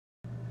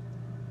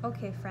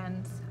Okay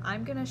friends,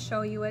 I'm going to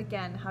show you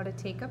again how to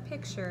take a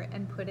picture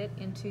and put it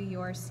into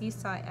your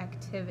seesaw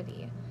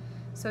activity.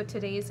 So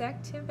today's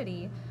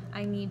activity,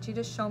 I need you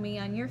to show me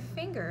on your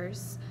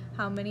fingers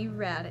how many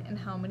red and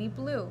how many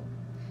blue.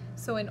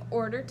 So in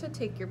order to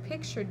take your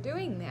picture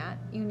doing that,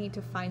 you need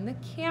to find the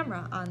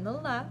camera on the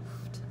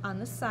left, on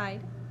the side,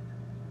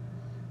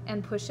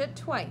 and push it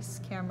twice.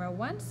 Camera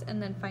once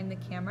and then find the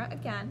camera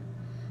again.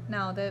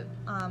 Now the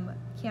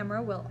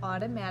camera will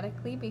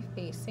automatically be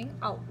facing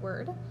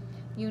outward.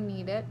 You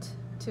need it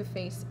to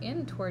face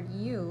in toward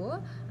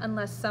you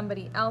unless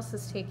somebody else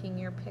is taking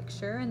your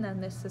picture, and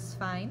then this is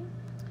fine.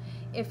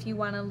 If you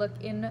want to look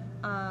in,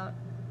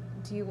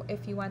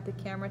 if you want the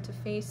camera to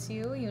face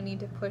you, you need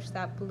to push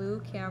that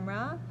blue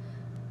camera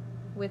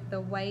with the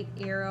white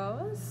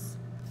arrows,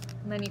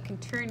 and then you can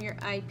turn your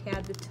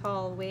iPad the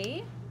tall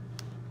way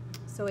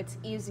so it's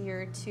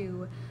easier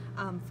to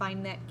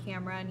find that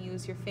camera and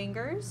use your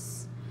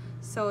fingers.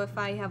 So if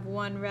I have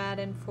 1 red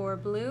and 4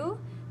 blue,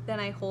 then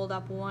I hold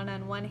up 1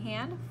 on one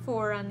hand,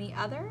 4 on the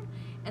other,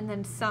 and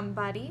then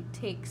somebody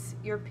takes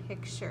your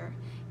picture.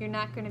 You're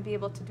not going to be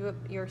able to do it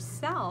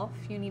yourself.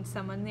 You need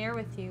someone there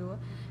with you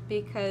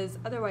because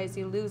otherwise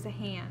you lose a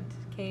hand,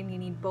 okay? And you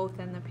need both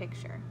in the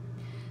picture.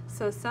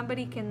 So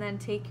somebody can then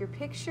take your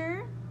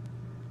picture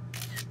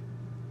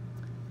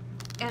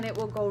and it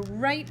will go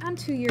right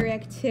onto your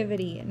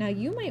activity. Now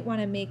you might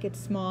want to make it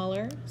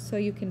smaller so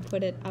you can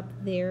put it up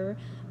there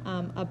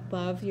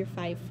above your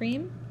 5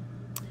 frame.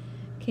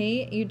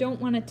 Okay, you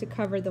don't want it to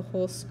cover the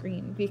whole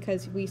screen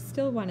because we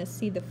still want to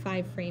see the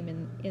 5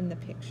 frame in the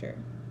picture.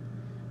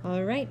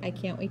 All right, I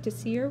can't wait to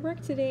see your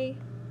work today.